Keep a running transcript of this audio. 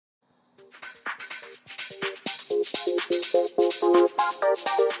Since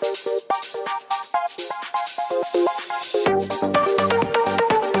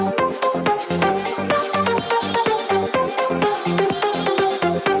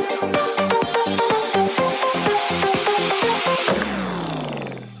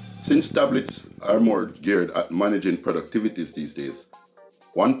tablets are more geared at managing productivities these days,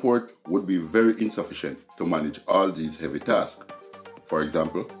 one port would be very insufficient to manage all these heavy tasks. For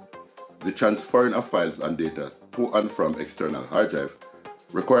example, the transferring of files and data to and from external hard drive,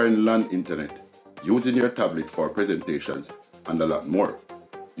 requiring LAN internet, using your tablet for presentations, and a lot more.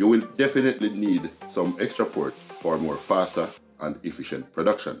 You will definitely need some extra ports for more faster and efficient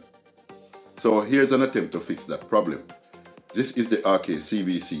production. So here's an attempt to fix that problem. This is the AUKEY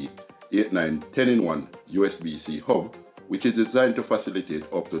CB-C89 10-in-1 USB-C hub, which is designed to facilitate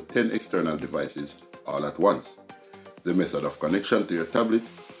up to 10 external devices all at once. The method of connection to your tablet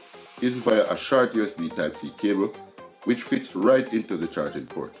is via a short USB Type-C cable, which fits right into the charging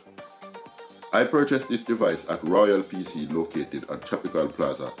port. I purchased this device at Royal PC located on Tropical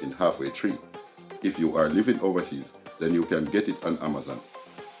Plaza in Halfway Tree. If you are living overseas, then you can get it on Amazon.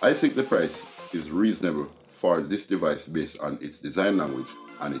 I think the price is reasonable for this device based on its design language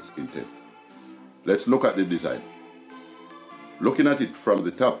and its intent. Let's look at the design. Looking at it from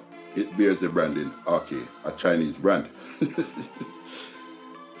the top, it bears the branding AUKEY, a Chinese brand.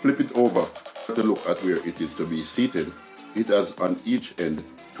 Flip it over to look at where it is to be seated. It has on each end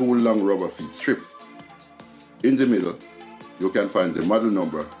two long rubber feet strips. In the middle, you can find the model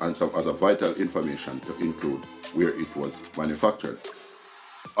number and some other vital information to include where it was manufactured.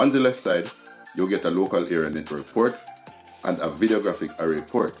 On the left side, you get a local area network port and a videographic array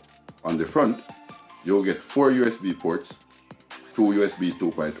port. On the front, you'll get 4 USB ports, 2 USB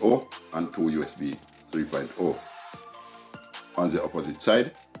 2.0 and 2 USB 3.0. On the opposite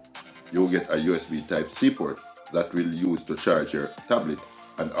side, you'll get a USB Type-C port that will use to charge your tablet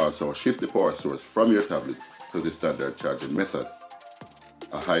and also shift the power source from your tablet to the standard charging method.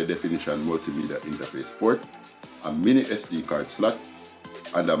 A high-definition multimedia interface port, a mini SD card slot,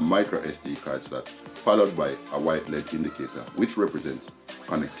 and a micro SD card slot, followed by a white LED indicator which represents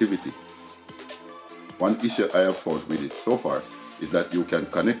connectivity. One issue I have found with it so far is that you can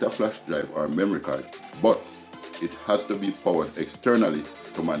connect a flash drive or memory card, but it has to be powered externally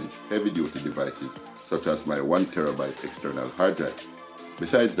to manage heavy-duty devices such as my 1 TB external hard drive.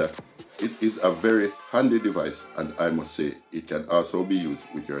 Besides that, it is a very handy device, and I must say it can also be used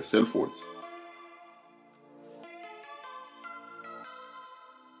with your cell phones.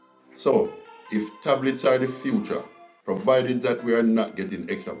 So, if tablets are the future, provided that we are not getting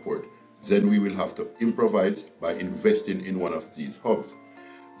extra port, then we will have to improvise by investing in one of these hubs.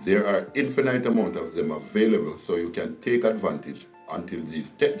 There are infinite amount of them available, so you can take advantage until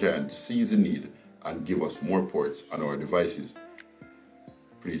these tech giants see the need and give us more ports on our devices.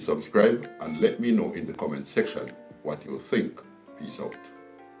 Please subscribe and let me know in the comment section what you think. Peace out.